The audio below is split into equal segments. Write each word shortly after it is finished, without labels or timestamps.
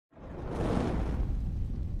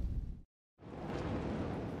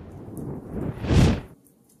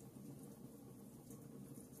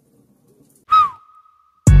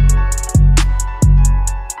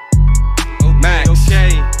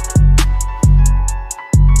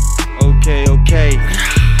okay.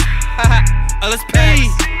 LSP.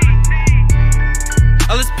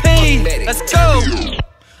 LSP. Let's go.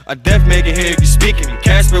 I def make it here if you speaking me.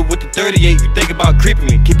 Casper with the 38, you think about creeping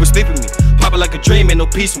me. Keep on sleeping me. Pop it like a dream, ain't no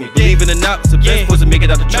peace with me. Believe in the now, it's the best supposed to make it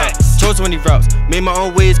out the trap. Chose 20 routes, made my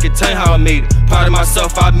own ways, can tell you how I made it. Proud of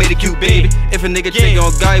myself, I made a cute baby. If a nigga think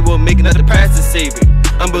on guy, will make another pass to save it.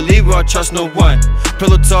 Unbelievable, I trust no one.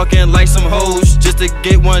 Pillow talking like some hoes, just to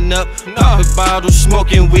get one up. Pop a bottle,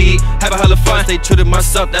 smoking weed, have a hella fun. Stay true to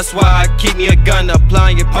myself, that's why I keep me a gun.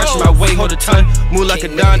 Applying your pressure, my weight, hold a ton. Move like a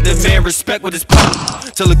don, demand respect with his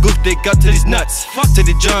pump. Till the goof dick up to these nuts. Fuck to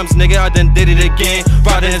the drums, nigga, I done did it again.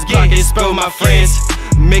 Riding his block and spell my friends.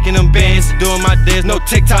 Making them bands, doing my dance, no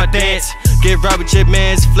TikTok dance. Get right with your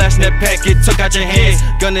mans, flashing that packet, took out your hands.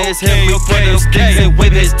 Gun to his head, real for those kicks and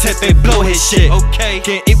wave his tip and blow his shit. Okay,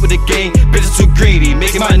 can't eat with the game, bitches too greedy,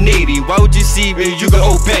 making my needy. Why would you see me, you can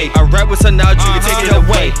obey. I rap with some now, you can take it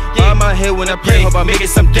away. Bow my head when I pray, hope I make it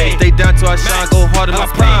someday. Stay down till I shine, go hard in my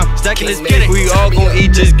prime. Stacking this cake, we all gon'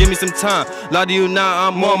 eat, just give me some time. Lie to you now,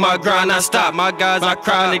 I'm on my grind, I stop. My guys, I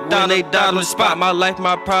cry, they died on the spot. My life,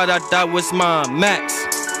 my pride, I die with mine, Max.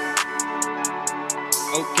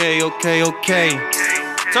 Okay.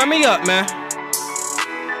 Turn me up, man.